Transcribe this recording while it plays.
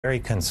Very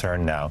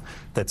concerned now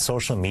that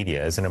social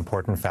media is an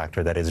important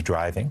factor that is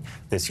driving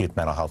this youth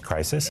mental health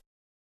crisis.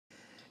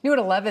 New at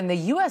 11, the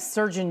U.S.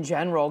 Surgeon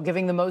General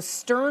giving the most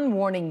stern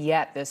warning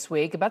yet this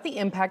week about the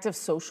impact of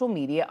social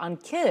media on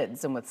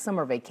kids. And with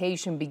summer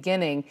vacation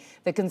beginning,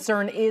 the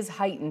concern is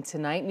heightened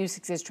tonight. News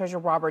 6's Treasure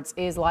Roberts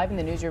is live in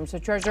the newsroom. So,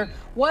 Treasure,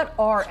 what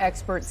are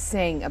experts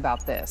saying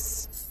about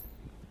this?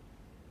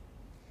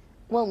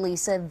 Well,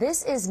 Lisa,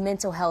 this is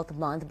Mental Health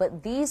Month,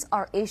 but these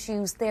are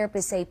issues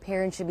therapists say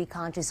parents should be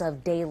conscious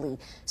of daily.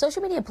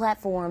 Social media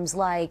platforms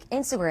like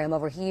Instagram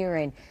over here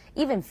and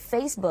even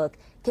Facebook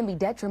can be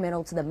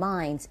detrimental to the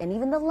minds and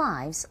even the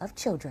lives of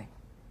children.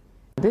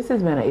 This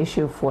has been an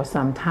issue for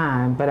some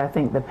time, but I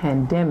think the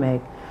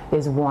pandemic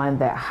is one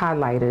that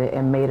highlighted it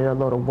and made it a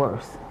little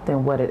worse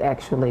than what it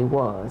actually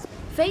was.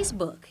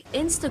 Facebook,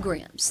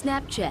 Instagram,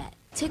 Snapchat,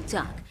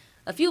 TikTok.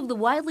 A few of the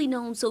widely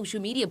known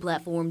social media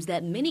platforms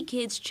that many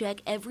kids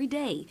check every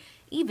day,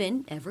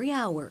 even every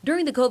hour.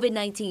 During the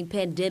COVID-19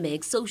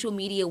 pandemic, social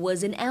media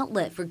was an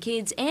outlet for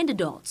kids and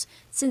adults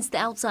since the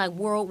outside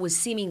world was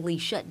seemingly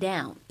shut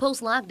down.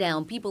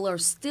 Post-lockdown, people are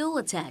still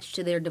attached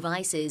to their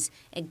devices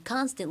and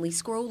constantly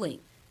scrolling.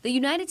 The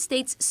United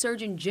States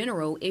Surgeon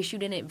General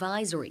issued an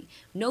advisory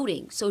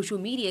noting social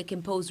media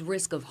can pose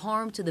risk of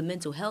harm to the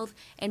mental health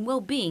and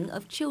well-being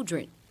of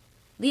children.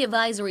 The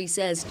advisory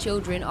says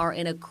children are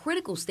in a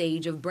critical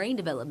stage of brain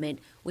development,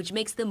 which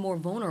makes them more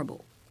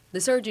vulnerable. The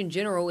Surgeon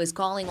General is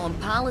calling on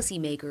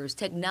policymakers,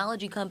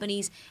 technology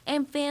companies,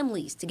 and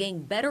families to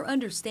gain better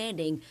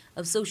understanding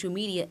of social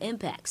media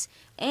impacts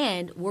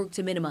and work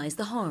to minimize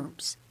the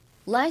harms.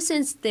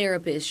 Licensed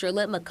therapist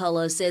Charlotte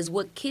McCullough says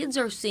what kids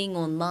are seeing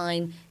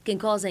online can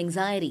cause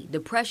anxiety,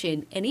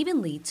 depression, and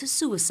even lead to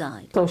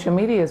suicide. Social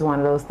media is one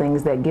of those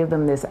things that give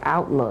them this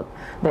outlook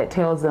that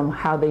tells them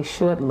how they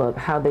should look,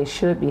 how they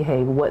should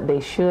behave, what they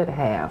should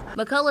have.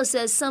 McCullough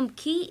says some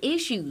key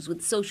issues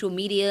with social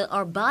media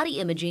are body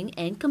imaging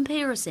and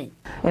comparison.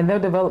 In their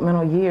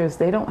developmental years,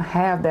 they don't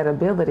have that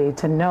ability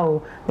to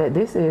know that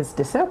this is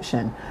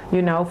deception.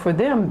 You know, for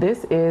them,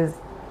 this is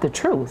the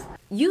truth.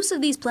 Use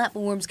of these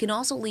platforms can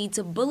also lead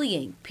to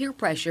bullying, peer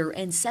pressure,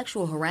 and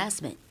sexual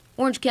harassment.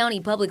 Orange County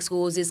Public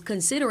Schools is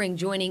considering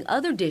joining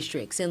other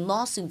districts in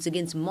lawsuits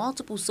against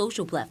multiple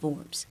social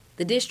platforms.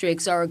 The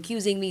districts are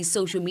accusing these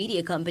social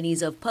media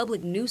companies of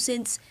public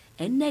nuisance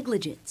and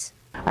negligence.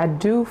 I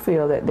do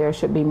feel that there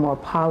should be more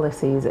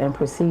policies and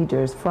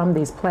procedures from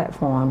these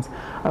platforms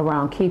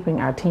around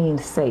keeping our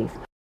teens safe.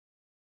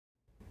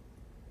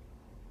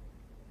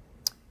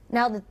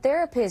 Now, the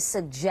therapist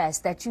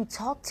suggests that you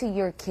talk to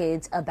your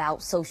kids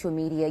about social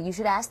media. You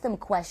should ask them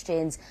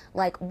questions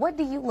like, what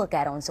do you look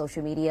at on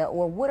social media,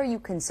 or what are you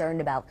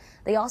concerned about?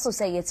 They also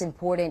say it's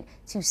important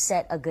to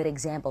set a good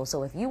example.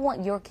 So if you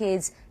want your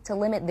kids to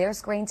limit their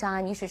screen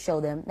time, you should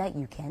show them that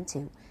you can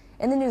too.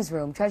 In the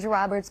newsroom, Treasure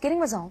Roberts, Getting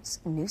Results,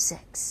 News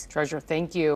 6. Treasure, thank you.